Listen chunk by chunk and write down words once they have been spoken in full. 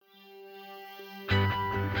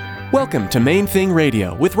Welcome to Main Thing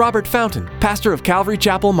Radio with Robert Fountain, pastor of Calvary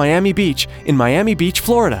Chapel, Miami Beach, in Miami Beach,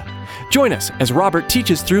 Florida. Join us as Robert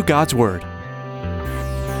teaches through God's Word.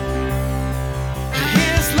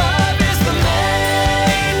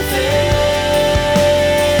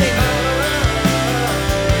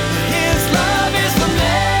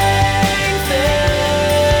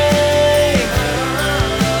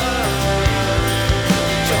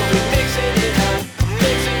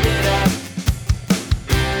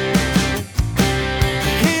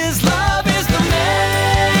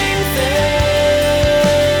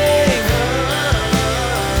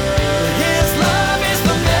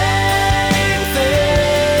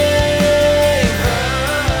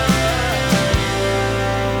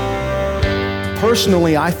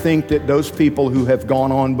 Personally, I think that those people who have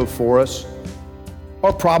gone on before us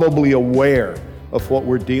are probably aware of what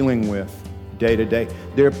we're dealing with day to day.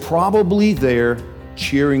 They're probably there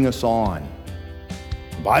cheering us on.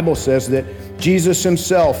 The Bible says that Jesus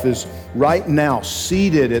himself is right now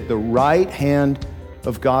seated at the right hand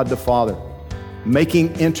of God the Father,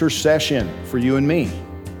 making intercession for you and me.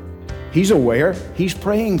 He's aware. He's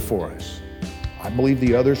praying for us. I believe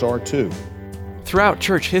the others are too. Throughout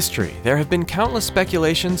church history, there have been countless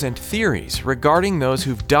speculations and theories regarding those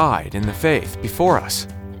who've died in the faith before us.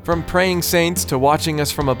 From praying saints to watching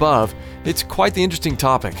us from above, it's quite the interesting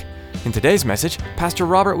topic. In today's message, Pastor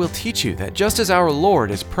Robert will teach you that just as our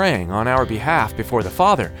Lord is praying on our behalf before the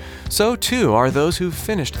Father, so too are those who've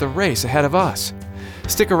finished the race ahead of us.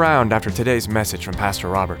 Stick around after today's message from Pastor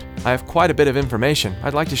Robert. I have quite a bit of information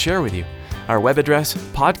I'd like to share with you. Our web address,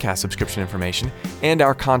 podcast subscription information, and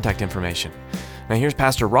our contact information. Now here's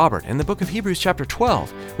Pastor Robert in the book of Hebrews chapter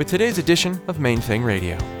 12 with today's edition of Main Thing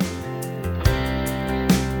Radio.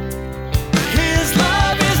 His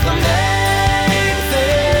love is the main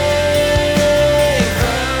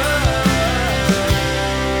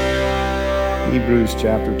thing. Hebrews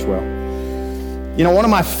chapter 12. You know, one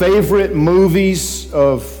of my favorite movies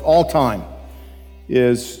of all time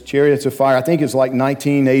is Chariots of Fire. I think it's like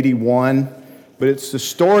 1981, but it's the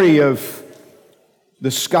story of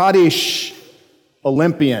the Scottish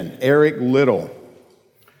Olympian, Eric Liddell.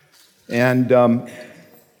 And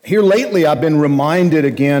here lately I've been reminded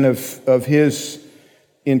again of his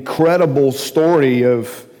incredible story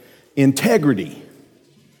of integrity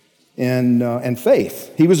and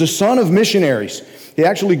faith. He was a son of missionaries. He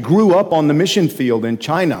actually grew up on the mission field in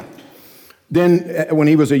China. Then when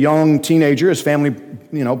he was a young teenager, his family,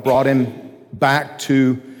 brought him back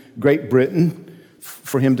to Great Britain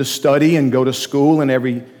for him to study and go to school and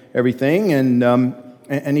everything,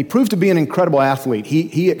 and he proved to be an incredible athlete.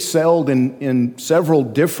 He excelled in several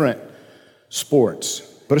different sports,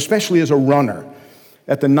 but especially as a runner.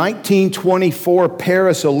 At the 1924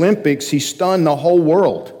 Paris Olympics, he stunned the whole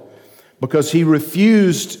world because he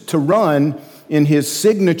refused to run in his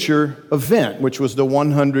signature event, which was the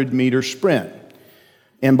 100-meter sprint.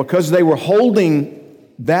 And because they were holding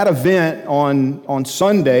that event on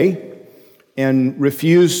Sunday, and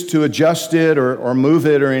refused to adjust it or move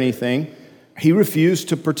it or anything, he refused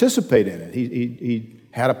to participate in it. He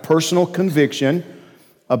had a personal conviction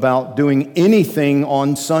about doing anything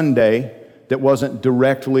on Sunday that wasn't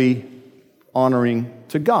directly honoring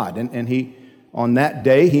to God. And he, on that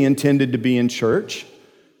day, he intended to be in church,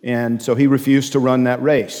 and so he refused to run that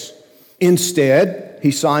race. Instead,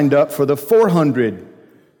 he signed up for the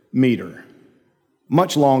 400-meter,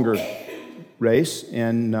 much longer race,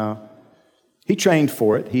 and he trained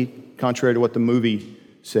for it. He, contrary to what the movie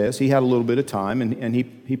says, he had a little bit of time and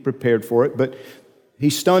he prepared for it. But he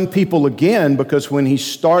stunned people again because when he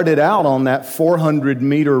started out on that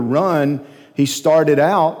 400-meter run, he started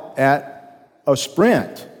out at a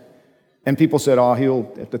sprint. And people said, he'll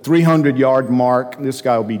at the 300-yard mark, this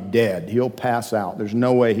guy will be dead. He'll pass out. There's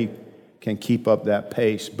no way he can keep up that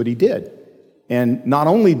pace. But he did. And not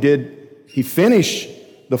only did he finish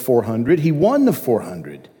the 400, he won the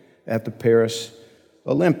 400. At the Paris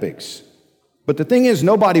Olympics. But the thing is,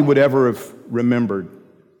 nobody would ever have remembered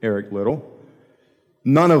Eric Liddell.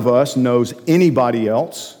 None of us knows anybody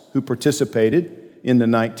else who participated in the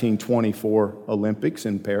 1924 Olympics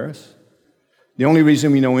in Paris. The only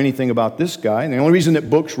reason we know anything about this guy, and the only reason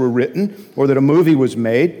that books were written or that a movie was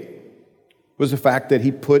made, was the fact that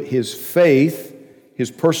he put his faith,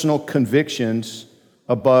 his personal convictions,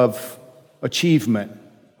 above achievement,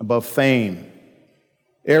 above fame.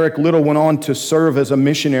 Eric Liddell went on to serve as a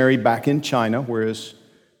missionary back in China, where his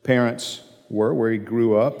parents were, where he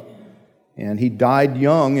grew up. And he died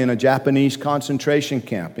young in a Japanese concentration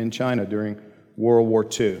camp in China during World War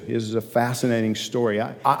II. This is a fascinating story.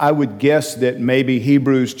 I would guess that maybe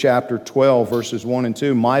Hebrews chapter 12, verses 1 and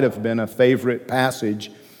 2 might have been a favorite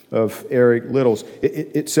passage of Eric Little's.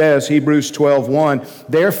 It says, Hebrews 12:1,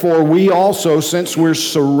 therefore we also, since we're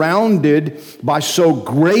surrounded by so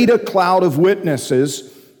great a cloud of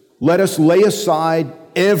witnesses, let us lay aside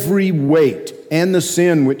every weight and the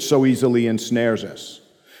sin which so easily ensnares us.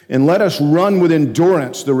 And let us run with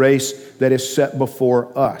endurance the race that is set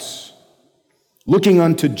before us. Looking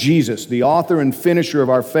unto Jesus, the author and finisher of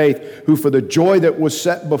our faith, who for the joy that was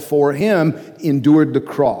set before him endured the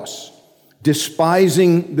cross,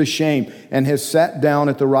 despising the shame, and has sat down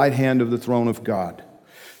at the right hand of the throne of God.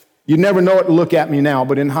 You'd never know it to look at me now,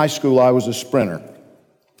 but in high school I was a sprinter.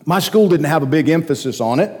 My school didn't have a big emphasis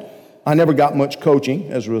on it. I never got much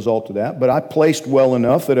coaching as a result of that, but I placed well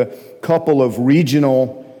enough at a couple of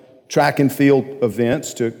regional track and field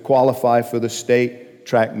events to qualify for the state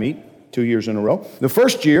track meet 2 years in a row. The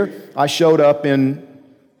first year, I showed up in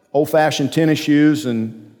old-fashioned tennis shoes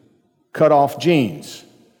and cut-off jeans.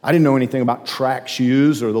 I didn't know anything about track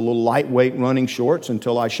shoes or the little lightweight running shorts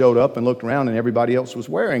until I showed up and looked around and everybody else was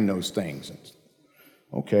wearing those things.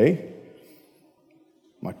 Okay.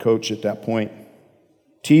 My coach at that point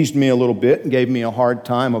teased me a little bit and gave me a hard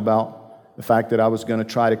time about the fact that I was going to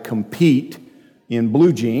try to compete in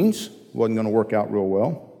blue jeans. Wasn't going to work out real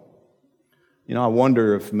well. You know, I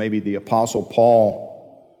wonder if maybe the Apostle Paul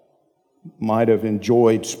might have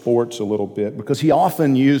enjoyed sports a little bit, because he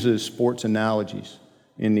often uses sports analogies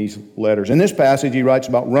in these letters. In this passage, he writes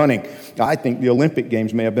about running. I think the Olympic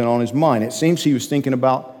Games may have been on his mind. It seems he was thinking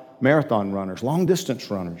about marathon runners,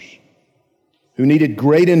 long-distance runners, who needed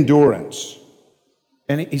great endurance.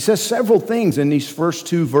 And he says several things in these first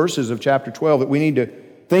 2 verses of chapter 12 that we need to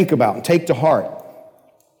think about and take to heart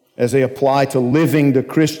as they apply to living the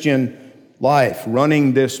Christian life,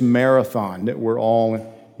 running this marathon that we're all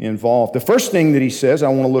involved. The first thing that he says I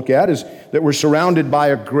want to look at is that we're surrounded by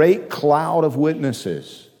a great cloud of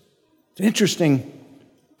witnesses. It's an interesting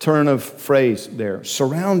turn of phrase there,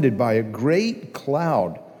 surrounded by a great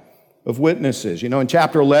cloud of witnesses. You know, in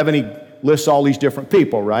chapter 11, he lists all these different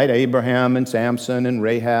people, right? Abraham and Samson and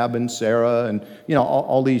Rahab and Sarah and, you know,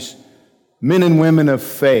 all these men and women of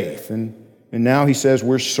faith. And now he says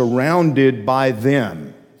we're surrounded by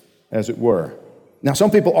them, as it were. Now,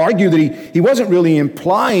 some people argue that he wasn't really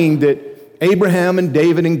implying that Abraham and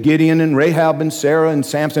David and Gideon and Rahab and Sarah and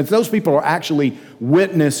Samson, those people are actually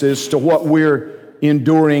witnesses to what we're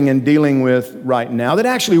enduring and dealing with right now. That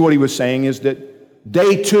actually what he was saying is that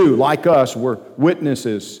they too, like us, were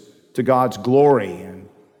witnesses to God's glory and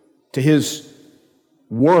to his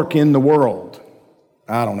work in the world.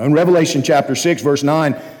 I don't know. In Revelation chapter 6, verse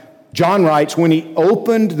 9, John writes, when he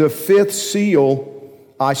opened the 5th seal,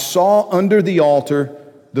 I saw under the altar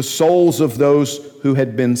the souls of those who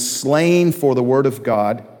had been slain for the word of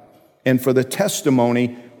God and for the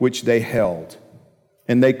testimony which they held.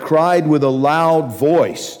 And they cried with a loud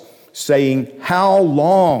voice, saying, how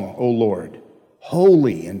long, O Lord,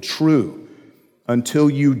 holy and true, until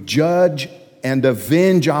you judge and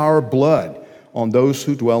avenge our blood on those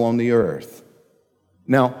who dwell on the earth.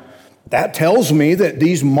 Now, that tells me that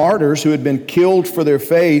these martyrs who had been killed for their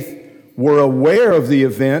faith were aware of the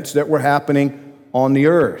events that were happening on the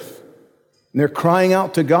earth. And they're crying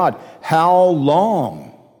out to God, how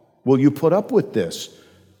long will you put up with this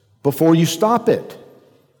before you stop it?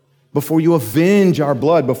 Before you avenge our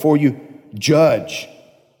blood, before you judge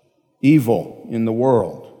evil in the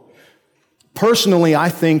world? Personally, I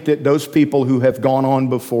think that those people who have gone on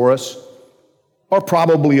before us are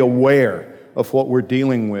probably aware of what we're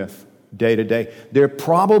dealing with day to day. They're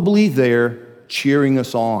probably there cheering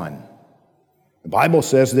us on. The Bible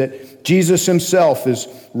says that Jesus himself is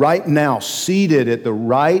right now seated at the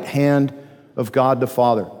right hand of God the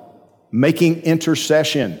Father, making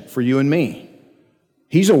intercession for you and me.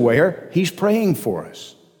 He's aware. He's praying for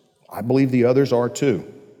us. I believe the others are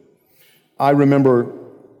too. I remember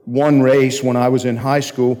one race when I was in high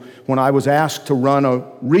school when I was asked to run a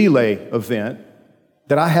relay event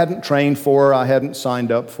that I hadn't trained for, I hadn't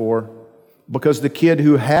signed up for, because the kid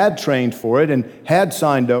who had trained for it and had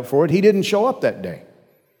signed up for it, he didn't show up that day.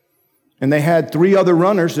 And they had 3 other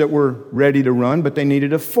runners that were ready to run, but they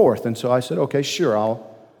needed a 4th. And so I said, okay, sure,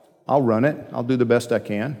 I'll run it. I'll do the best I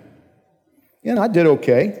can. And I did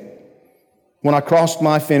okay. When I crossed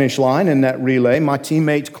my finish line in that relay, my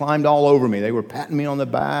teammates climbed all over me. They were patting me on the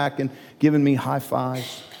back and giving me high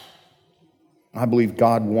fives. I believe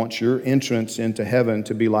God wants your entrance into heaven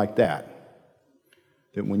to be like that.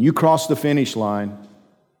 That when you cross the finish line,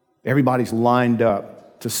 everybody's lined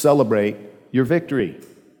up to celebrate your victory.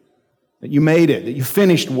 That you made it, that you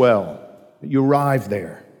finished well, that you arrived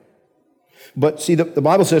there. But see, the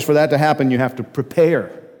Bible says for that to happen, you have to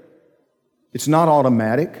prepare. It's not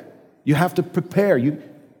automatic. You have to prepare.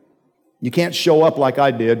 You can't show up like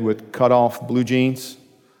I did with cut-off blue jeans,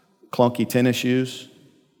 clunky tennis shoes.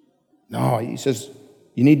 No, he says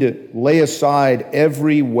you need to lay aside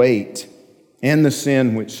every weight and the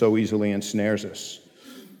sin which so easily ensnares us.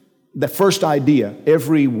 The first idea,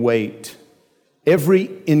 every weight,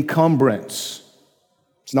 every encumbrance.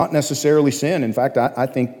 It's not necessarily sin. In fact, I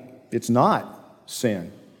think it's not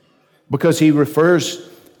sin, because he refers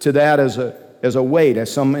to that as a weight,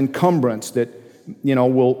 as some encumbrance that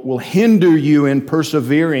will hinder you in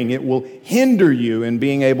persevering. It will hinder you in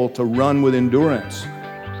being able to run with endurance.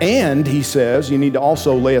 And he says you need to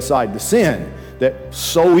also lay aside the sin that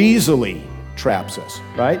so easily traps us,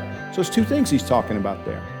 right? So it's two things he's talking about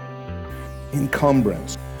there.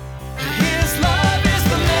 Encumbrance. His love is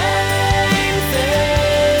the main thing.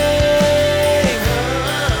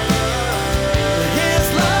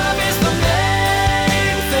 His love is the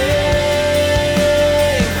main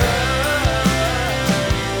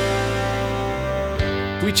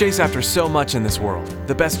thing. We chase after so much in this world.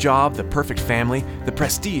 The best job, the perfect family, the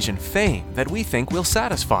prestige and fame that we think will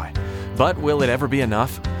satisfy. But will it ever be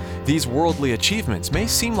enough? These worldly achievements may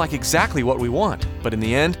seem like exactly what we want, but in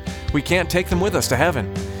the end, we can't take them with us to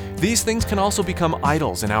heaven. These things can also become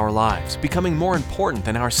idols in our lives, becoming more important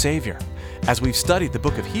than our Savior. As we've studied the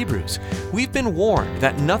book of Hebrews, we've been warned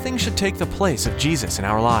that nothing should take the place of Jesus in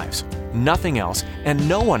our lives. Nothing else and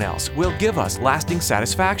no one else will give us lasting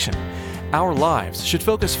satisfaction. Our lives should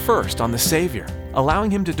focus first on the Savior,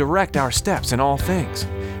 allowing Him to direct our steps in all things.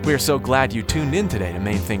 We are so glad you tuned in today to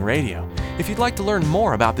Main Thing Radio. If you'd like to learn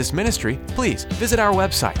more about this ministry, please visit our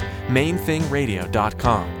website,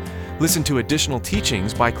 mainthingradio.com. Listen to additional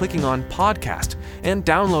teachings by clicking on Podcast and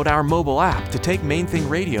download our mobile app to take Main Thing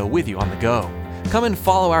Radio with you on the go. Come and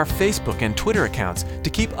follow our Facebook and Twitter accounts to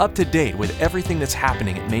keep up to date with everything that's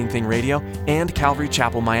happening at Main Thing Radio and Calvary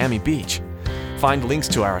Chapel, Miami Beach. Find links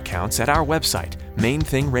to our accounts at our website,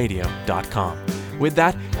 mainthingradio.com. With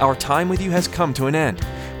that, our time with you has come to an end.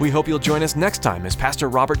 We hope you'll join us next time as Pastor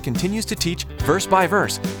Robert continues to teach verse by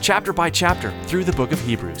verse, chapter by chapter through the book of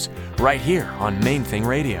Hebrews, right here on Main Thing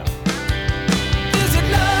Radio.